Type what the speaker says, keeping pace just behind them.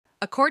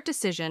A court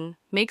decision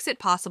makes it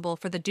possible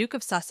for the Duke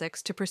of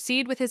Sussex to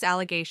proceed with his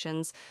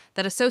allegations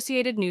that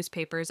Associated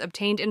Newspapers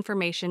obtained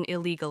information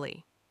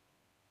illegally.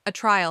 A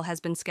trial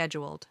has been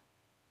scheduled.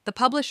 The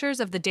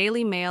publishers of the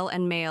Daily Mail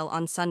and Mail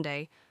on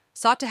Sunday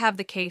sought to have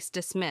the case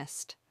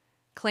dismissed,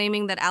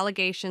 claiming that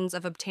allegations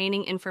of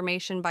obtaining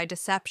information by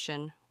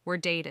deception were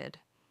dated.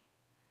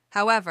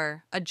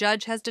 However, a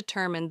judge has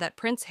determined that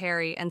Prince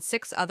Harry and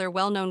 6 other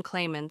well-known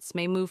claimants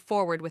may move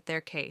forward with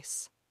their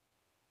case.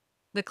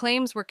 The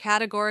claims were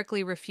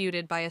categorically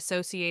refuted by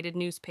Associated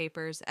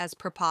Newspapers as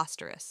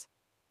preposterous.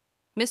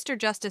 Mr.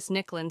 Justice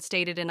Nicklin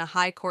stated in a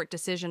High Court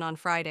decision on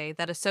Friday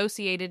that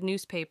Associated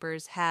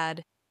Newspapers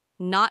had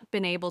not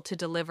been able to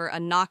deliver a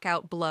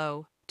knockout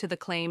blow to the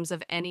claims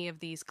of any of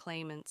these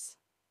claimants.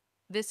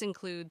 This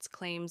includes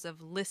claims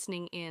of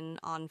listening in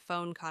on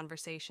phone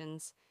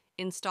conversations,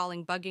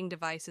 installing bugging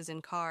devices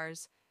in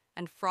cars,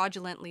 and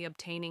fraudulently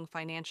obtaining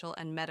financial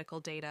and medical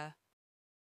data.